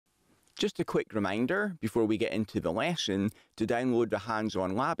Just a quick reminder before we get into the lesson to download the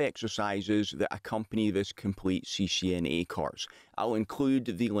hands-on lab exercises that accompany this complete CCNA course. I'll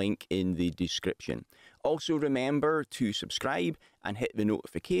include the link in the description. Also remember to subscribe and hit the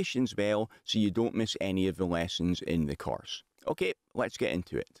notifications bell so you don't miss any of the lessons in the course. Okay, let's get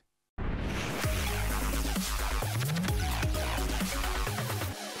into it.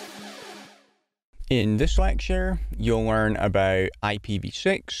 In this lecture, you'll learn about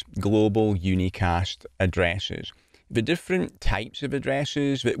IPv6 Global Unicast Addresses. The different types of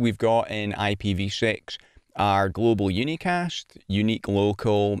addresses that we've got in IPv6 are Global Unicast, Unique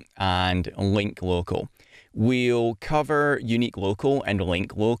Local, and Link Local. We'll cover Unique Local and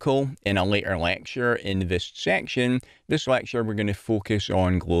Link Local in a later lecture in this section. This lecture, we're going to focus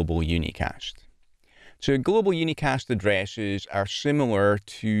on Global Unicast. So Global Unicast addresses are similar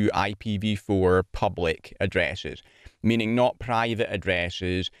to IPv4 public addresses, meaning not private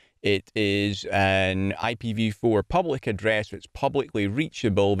addresses. It is an IPv4 public address that's publicly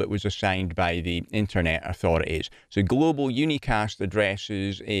reachable that was assigned by the Internet authorities. So Global Unicast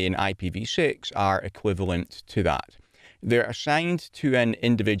addresses in IPv6 are equivalent to that. They're assigned to an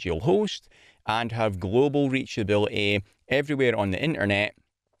individual host and have global reachability everywhere on the Internet,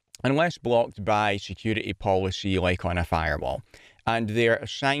 unless blocked by security policy like on a firewall. And they're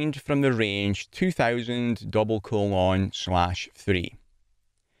assigned from the range 2000:3.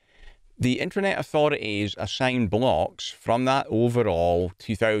 The Internet authorities assign blocks from that overall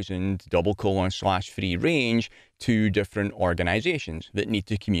 2000:3 range to different organizations that need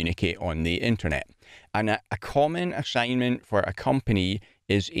to communicate on the Internet. And a common assignment for a company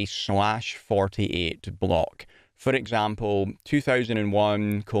is a /48 block. For example,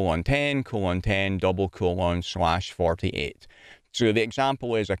 2001:10:10:/48. So the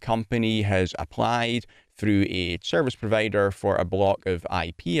example is a company has applied through a service provider for a block of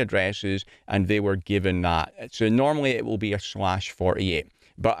IP addresses and they were given that. So normally it will be a /48,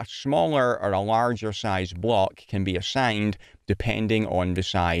 but a smaller or a larger size block can be assigned depending on the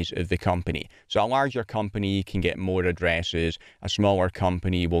size of the company. So a larger company can get more addresses, a smaller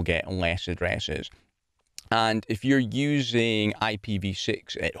company will get less addresses. And if you're using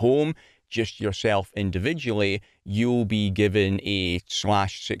IPv6 at home, just yourself individually, you'll be given a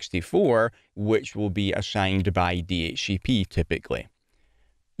 /64, which will be assigned by DHCP typically.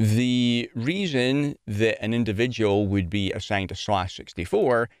 The reason that an individual would be assigned a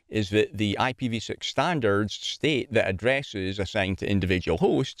 /64 is that the IPv6 standards state that addresses assigned to individual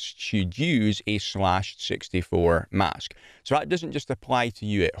hosts should use a /64 mask. So that doesn't just apply to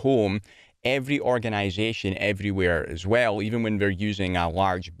you at home. Every organization everywhere as well, even when they're using a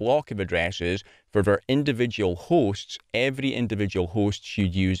large block of addresses, for their individual hosts, every individual host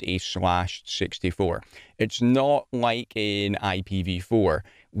should use a /64. It's not like in IPv4,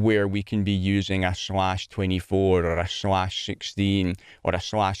 where we can be using a /24 or a /16 or a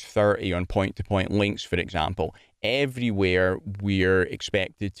 /30 on point-to-point links, for example. Everywhere we're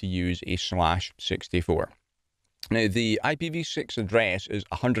expected to use a /64. Now, the IPv6 address is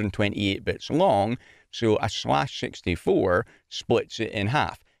 128 bits long, so a /64 splits it in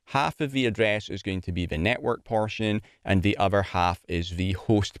half. Half of the address is going to be the network portion, and the other half is the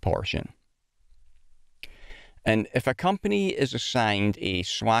host portion. And if a company is assigned a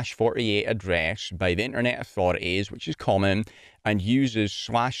 /48 address by the Internet authorities, which is common, and uses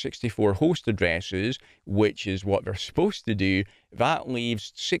 /64 host addresses, which is what they're supposed to do, that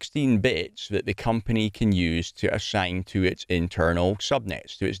leaves 16 bits that the company can use to assign to its internal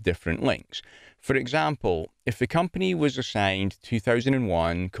subnets, to its different links. For example, if the company was assigned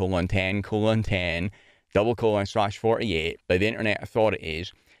 2001:10:10:/48 by the Internet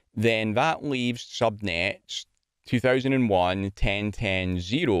authorities, then that leaves subnets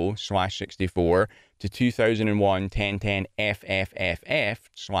 2001:10:10:0/64 to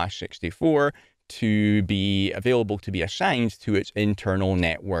 2001:10:10:FFFF/64 to be available to be assigned to its internal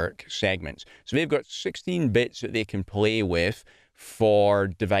network segments. So they've got 16 bits that they can play with for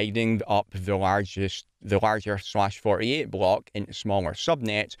dividing up the larger /48 block into smaller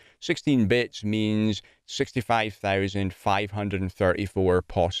subnets. 16 bits means 65,534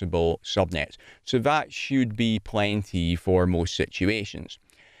 possible subnets. So that should be plenty for most situations.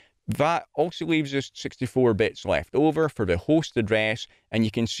 That also leaves us 64 bits left over for the host address, and you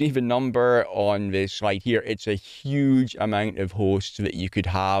can see the number on this slide here. It's a huge amount of hosts that you could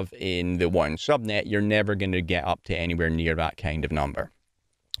have in the one subnet. You're never going to get up to anywhere near that kind of number.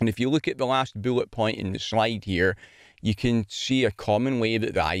 And if you look at the last bullet point in the slide here, you can see a common way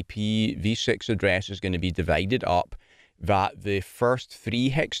that the IPv6 address is going to be divided up, that the first 3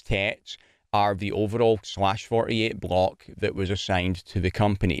 hextets are the overall /48 block that was assigned to the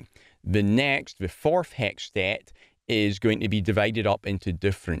company. The fourth hex set, is going to be divided up into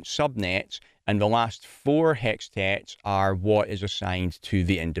different subnets, and the last 4 hextets are what is assigned to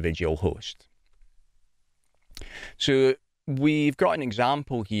the individual host. So we've got an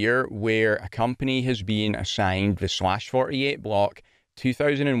example here where a company has been assigned the /48 block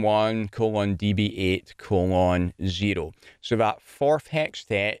 2001:db8:0. So that 4th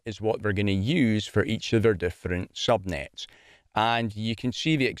hextet is what we're going to use for each of their different subnets. And you can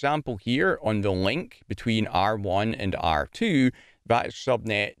see the example here on the link between R1 and R2. That is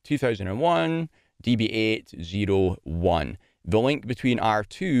subnet 2001:db8:01. The link between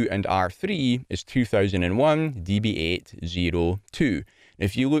R2 and R3 is 2001:db8:02.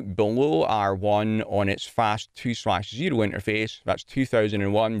 If you look below R1 on its fast 2/0 interface, that's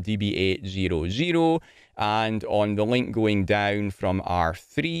 2001:db8:00. And on the link going down from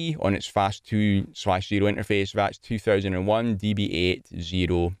R3 on its fast 2/0 interface, that's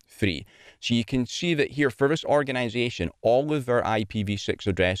 2001:db8:03. So you can see that here for this organization, all of their IPv6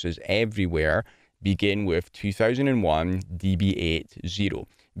 addresses everywhere begin with 2001:db8:0.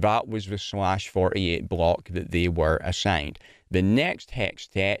 That was the /48 block that they were assigned. The next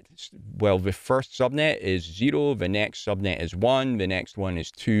hextet, well, the first subnet is 0, the next subnet is 1, the next one is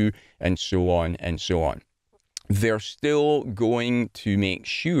 2, and so on and so on. They're still going to make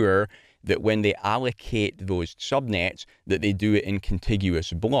sure that when they allocate those subnets, that they do it in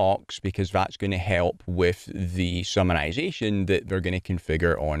contiguous blocks, because that's going to help with the summarization that they're going to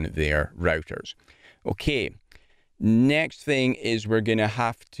configure on their routers. Okay, next thing is we're going to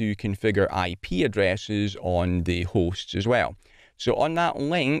have to configure IP addresses on the hosts as well. So on that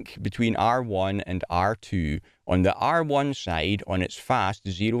link between R1 and R2, on the R1 side, on its fast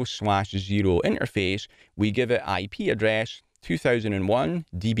 0/0 interface, we give it IP address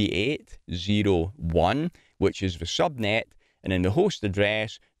 2001:db8:01, which is the subnet, and then the host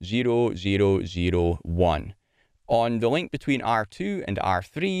address 0001. On the link between R2 and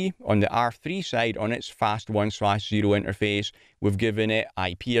R3, on the R3 side, on its fast 1/0 interface, we've given it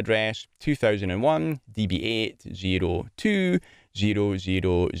IP address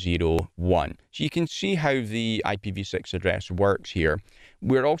 2001:db8:02:0001. So you can see how the IPv6 address works here.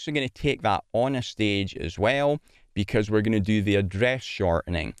 We're also going to take that on a stage as well, because we're going to do the address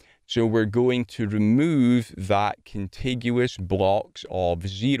shortening. So we're going to remove that contiguous blocks of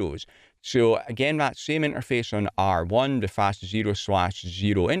zeros. So again, that same interface on R1, the fast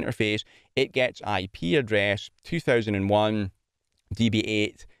 0/0 interface, it gets IP address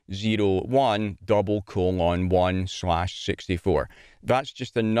 2001:db8:01:1/64. That's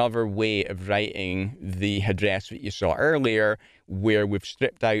just another way of writing the address that you saw earlier, where we've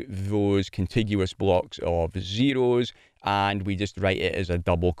stripped out those contiguous blocks of zeros, and we just write it as a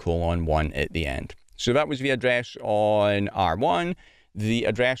 :1 at the end. So that was the address on R1. The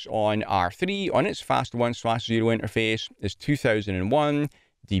address on R3 on its fast 1/0 interface is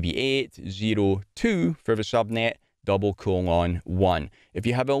 2001:db8:02 for the subnet :1. If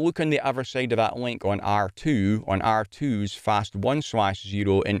you have a look on the other side of that link on R2's fast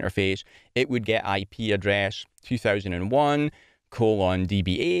 1/0 interface, it would get IP address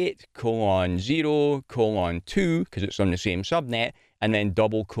 2001:db8:0:2, because it's on the same subnet, and then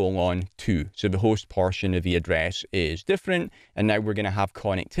 :2. So the host portion of the address is different, and now we're going to have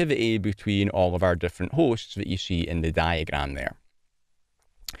connectivity between all of our different hosts that you see in the diagram there.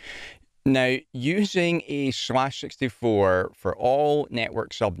 Now, using a /64 for all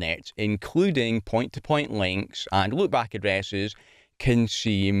network subnets, including point-to-point links and loopback addresses, can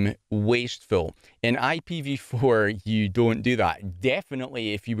seem wasteful. In IPv4, you don't do that.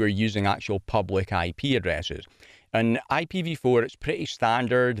 Definitely if you were using actual public IP addresses. In IPv4, it's pretty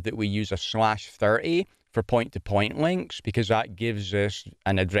standard that we use a /30 for point-to-point links, because that gives us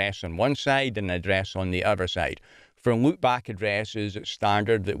an address on one side and an address on the other side. For loopback addresses, it's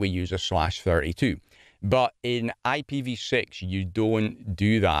standard that we use a /32. But in IPv6, you don't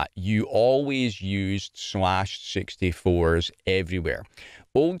do that. You always use /64s everywhere.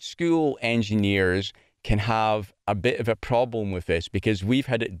 Old school engineers can have a bit of a problem with this, because we've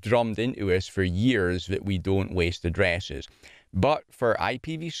had it drummed into us for years that we don't waste addresses. But for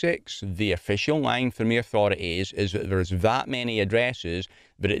IPv6, the official line from the authorities is that there's that many addresses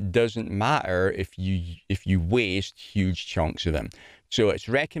that it doesn't matter if you waste huge chunks of them. So it's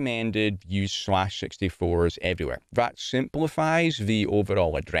recommended use /64s everywhere. That simplifies the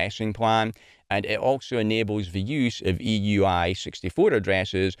overall addressing plan, and it also enables the use of EUI64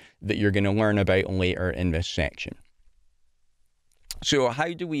 addresses that you're going to learn about later in this section. So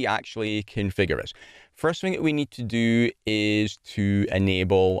how do we actually configure this? First thing that we need to do is to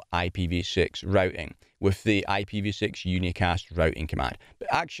enable IPv6 routing with the IPv6 Unicast routing command. But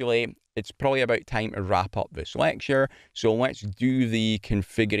actually, it's probably about time to wrap up this lecture. So let's do the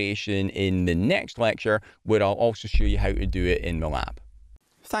configuration in the next lecture, where I'll also show you how to do it in the lab.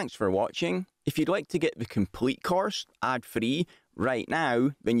 Thanks for watching. If you'd like to get the complete course ad-free right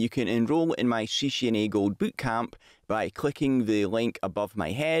now, then you can enroll in my CCNA Gold Bootcamp by clicking the link above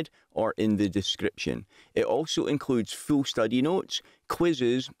my head or in the description. It also includes full study notes,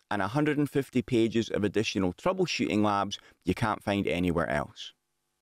 quizzes, and 150 pages of additional troubleshooting labs you can't find anywhere else.